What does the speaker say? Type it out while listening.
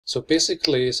So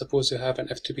basically, suppose you have an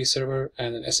FTP server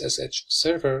and an SSH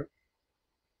server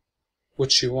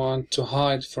which you want to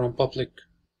hide from the public.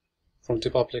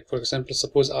 For example,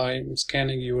 suppose I'm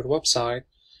scanning your website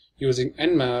using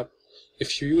Nmap.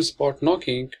 If you use port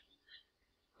knocking,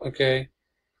 okay,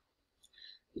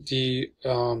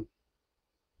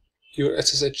 your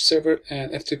SSH server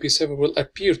and FTP server will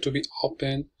appear to be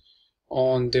open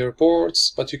on their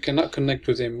ports, but you cannot connect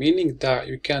to them, meaning that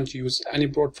you can't use any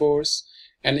brute force,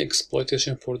 any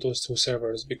exploitation for those two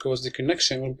servers, because the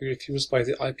connection will be refused by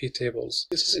the IP tables.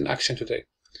 This is in action today.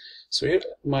 So here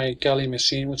my Kali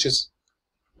machine, which is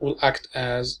going to act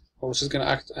as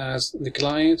the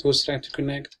client who's trying to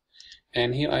connect,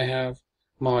 and here I have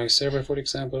my server. For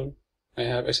example, I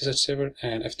have SSH server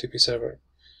and FTP server.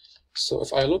 So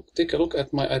if I take a look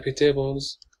at my IP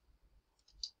tables,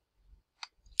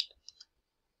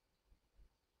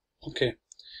 okay,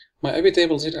 my IP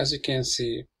tables here, as you can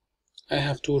see, I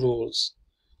have two rules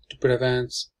to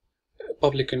prevent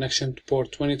public connection to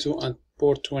port 22 and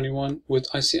port 21 with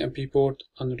ICMP port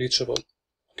unreachable.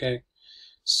 Okay,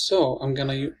 so I'm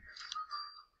gonna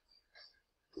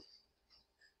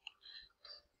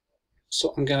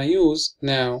use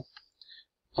now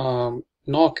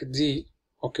Knockd,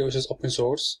 okay, which is open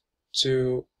source,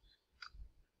 to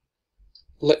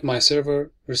let my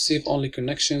server receive only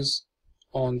connections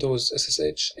on those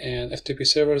SSH and FTP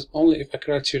servers only if a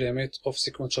criteria met of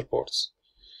sequential ports.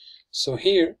 So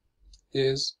here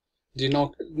is the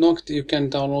Knockd. You can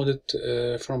download it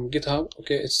from GitHub.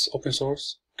 Okay, it's open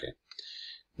source. Okay,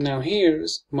 now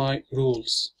here's my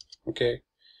rules. Okay,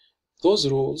 those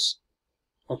rules.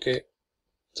 Okay,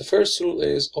 the first rule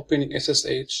is opening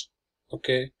SSH.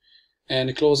 Okay,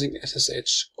 and closing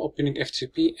SSH, opening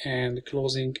FTP and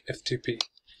closing FTP.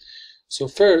 So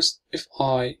first, if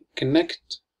I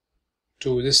connect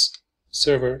to this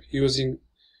server using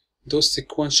those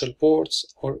sequential ports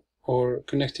or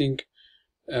connecting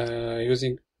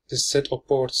using this set of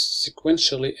ports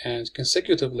sequentially and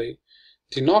consecutively,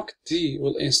 the Knockd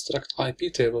will instruct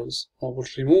IP tables or will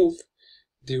remove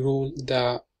the rule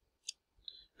that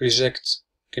rejects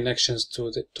connections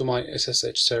to my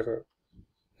SSH server.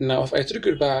 Now, if I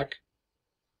trigger back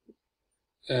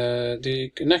the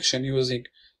connection using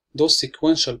those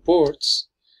sequential ports,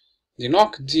 the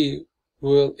Knockd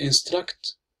will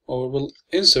instruct or will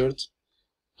insert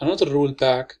another rule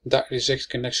back that rejects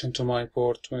connection to my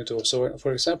port 22. So,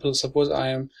 for example, suppose I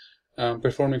am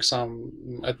performing some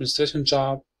administration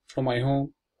job from my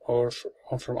home or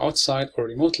from outside or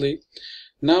remotely.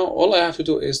 Now, all I have to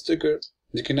do is trigger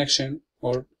the connection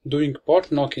or doing port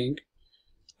knocking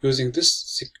using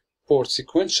this port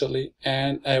sequentially,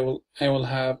 and I will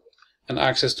have an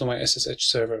access to my SSH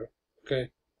server.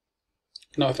 Okay.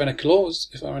 Now, if I want to close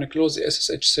the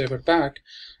SSH server back,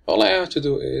 all I have to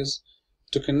do is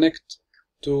to connect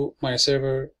to my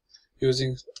server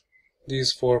using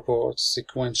these 4 ports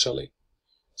sequentially.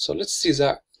 So let's see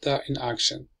that in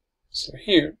action. So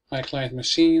here, my client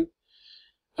machine,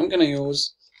 I'm gonna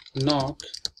use Knock,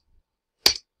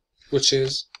 which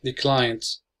is the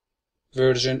client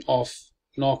version of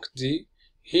Knockd.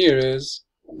 Here is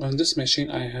on this machine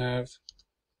I have,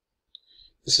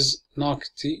 this is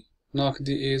Knockd. Knockd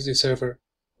is the server.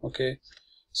 Okay,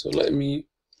 so let me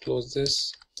close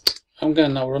this. I'm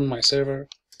gonna now run my server,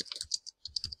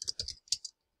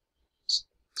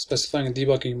 specifying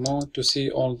debugging mode to see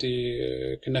all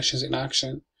the connections in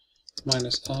action.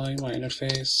 -I, my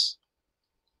interface.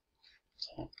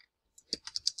 Oh.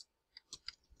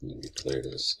 Let me clear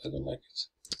this, I don't like it.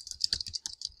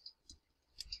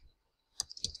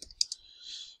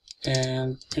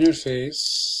 And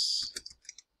interface.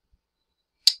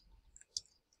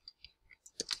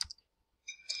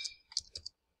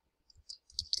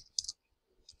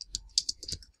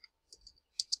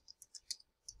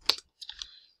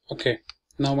 Okay,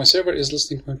 now my server is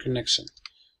listening for connection.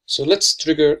 So let's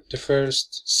trigger the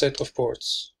first set of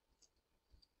ports.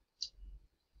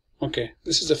 Okay,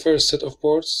 this is the first set of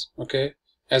ports. Okay,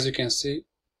 as you can see,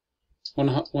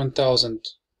 1100,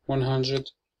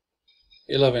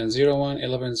 1101,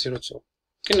 1102.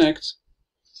 Connect.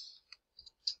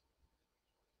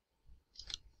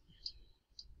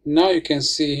 Now you can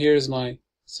see here's my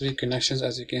 3 connections,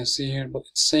 as you can see here, but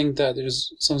it's saying that there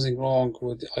is something wrong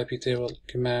with the IP table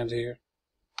command here.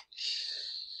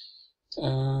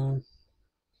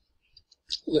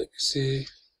 Let me see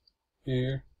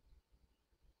here.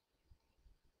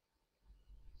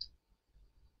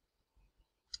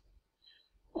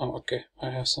 Oh, okay, I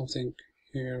have something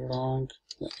here wrong.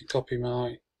 Let me copy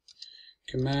my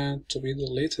command to be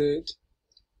deleted,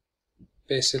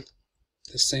 paste it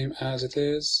the same as it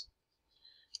is,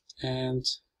 and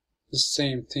The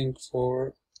same thing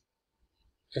for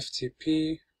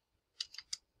FTP.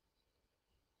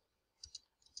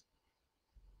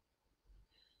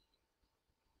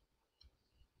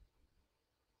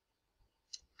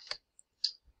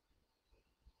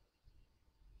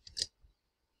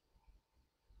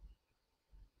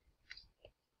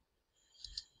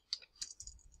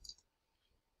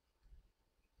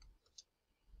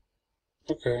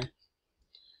 Okay,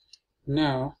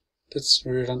 now let's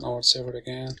rerun our server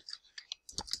again.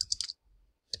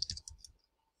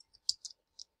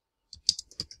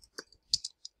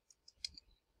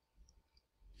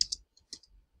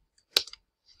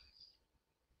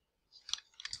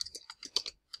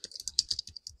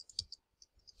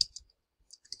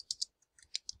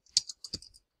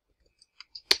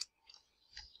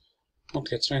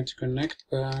 Okay, trying to connect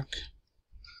back.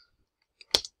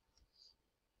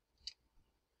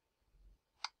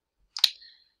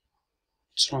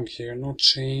 What's wrong here? No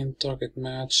chain target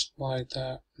match by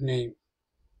the name.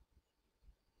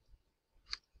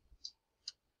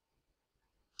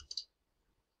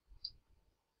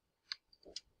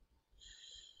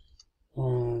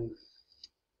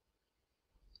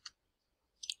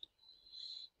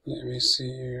 Let me see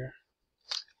here.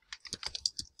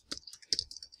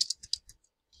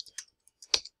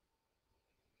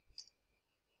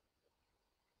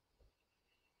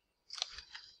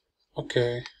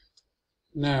 Okay,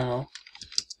 now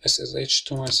SSH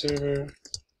to my server.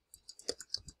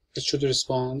 It should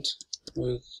respond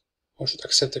with, or should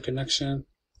accept the connection.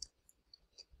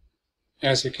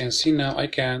 As you can see now, I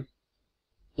can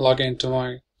log into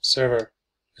my server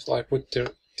if I put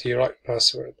the right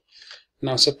password.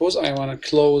 Now suppose I want to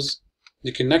close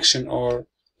the connection or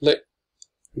let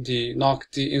the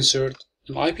Knockd insert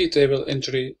an IP table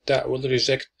entry that will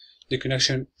reject the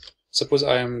connection. Suppose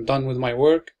I am done with my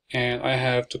work and I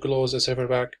have to close the server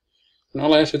back, and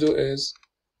all I have to do is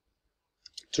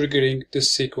triggering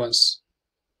this sequence.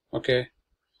 Okay,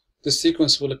 this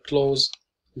sequence will close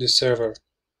the server.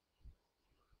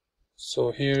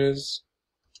 So here is,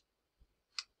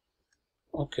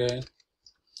 okay,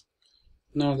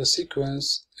 now the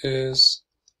sequence is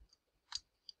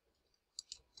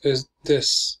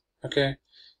this. Okay,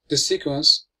 this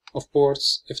sequence of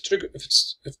ports, if triggered,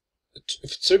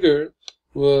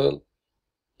 will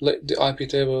let the IP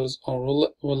tables, or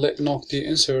will let Knockd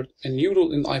insert a new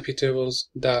rule in IP tables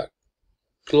that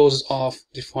closes off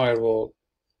the firewall,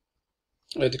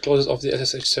 the closes off the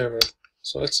SSH server.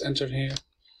 So let's enter here,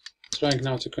 trying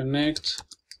now to connect.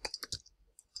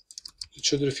 It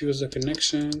should refuse the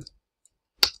connection.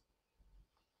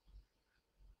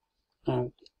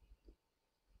 Oh,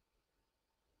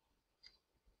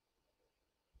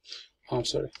 I'm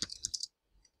sorry.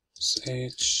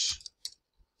 SSH.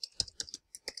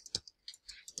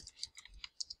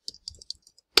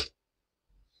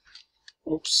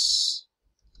 Oops.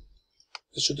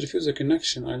 It should refuse the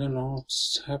connection. I don't know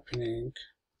what's happening.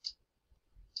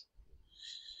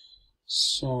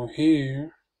 So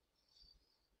here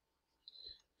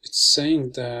it's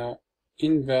saying that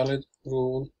invalid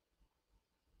rule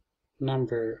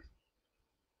number.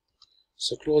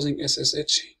 So closing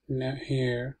SSH now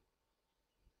here,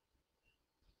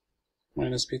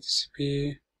 minus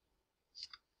PTCP.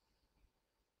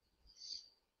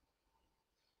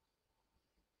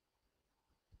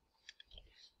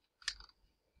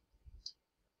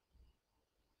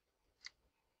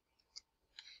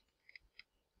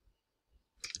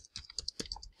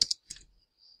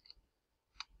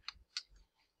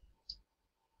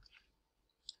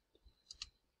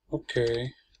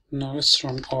 Okay, now let's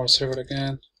run our server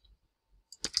again.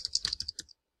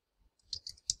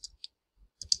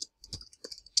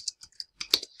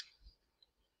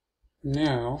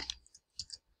 Now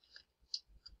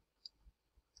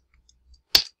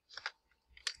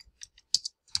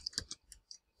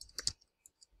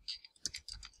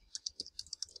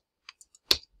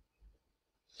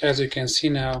as you can see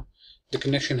now, the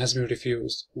connection has been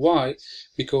refused. Why?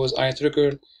 Because I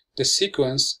triggered the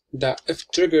sequence that, if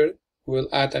triggered, will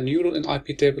add a new rule in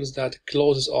IP tables that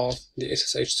closes off the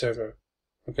SSH server.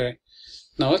 Okay,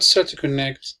 now let's try to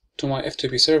connect to my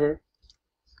FTP server.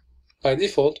 By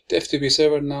default, the FTP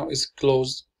server now is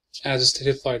closed as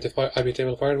stated by the IP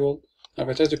table firewall. Now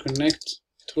if I try to connect,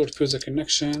 it will refuse the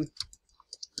connection.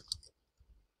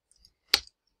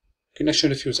 Connection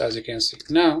refused, as you can see.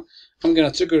 Now I'm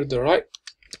gonna trigger the right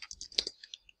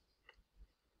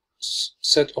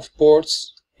set of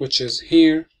ports, which is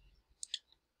here,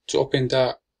 to open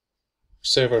that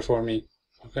server for me.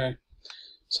 Okay,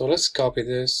 so let's copy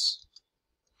this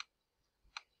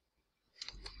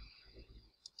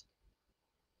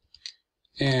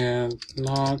and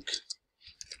knock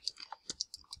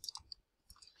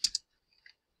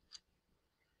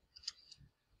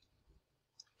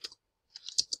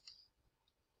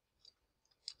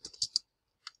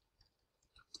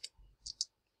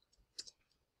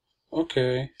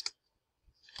Okay.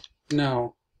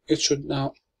 Now it should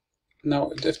now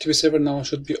the FTP server now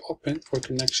should be open for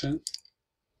connection.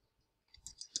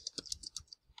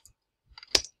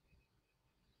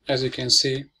 As you can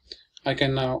see, I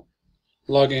can now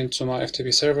log into my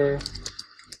FTP server.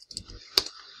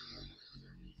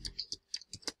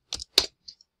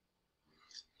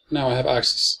 Now I have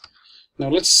access. Now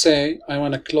let's say I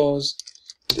want to close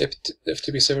the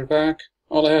FTP server back.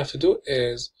 All I have to do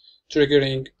is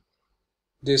triggering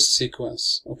this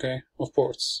sequence, okay, of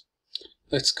ports.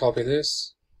 Let's copy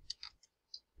this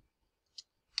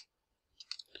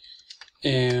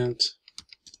and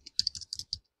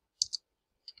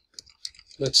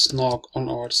let's knock on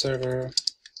our server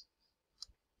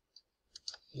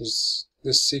this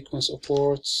sequence of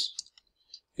ports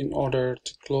in order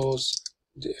to close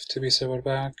the FTP server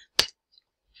back.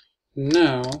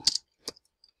 Now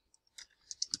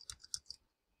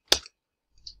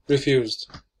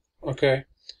refused. Okay,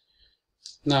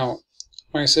 now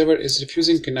my server is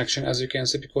refusing connection, as you can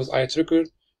see, because I triggered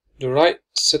the right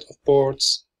set of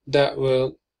ports that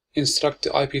will instruct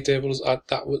the IP tables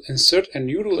that will insert a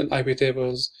new rule in IP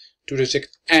tables to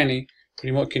reject any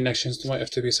remote connections to my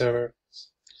FTP server.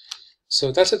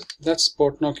 So that's it. That's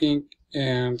port knocking,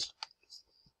 and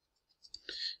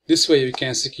this way you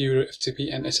can secure your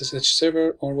FTP and SSH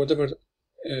server or whatever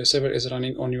server is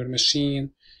running on your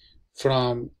machine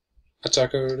from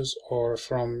attackers or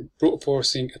from brute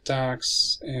forcing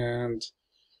attacks, and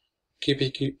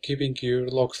keeping your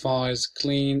log files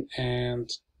clean and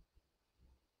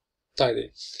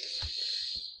tidy.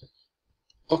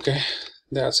 Okay,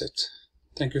 that's it.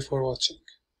 Thank you for watching.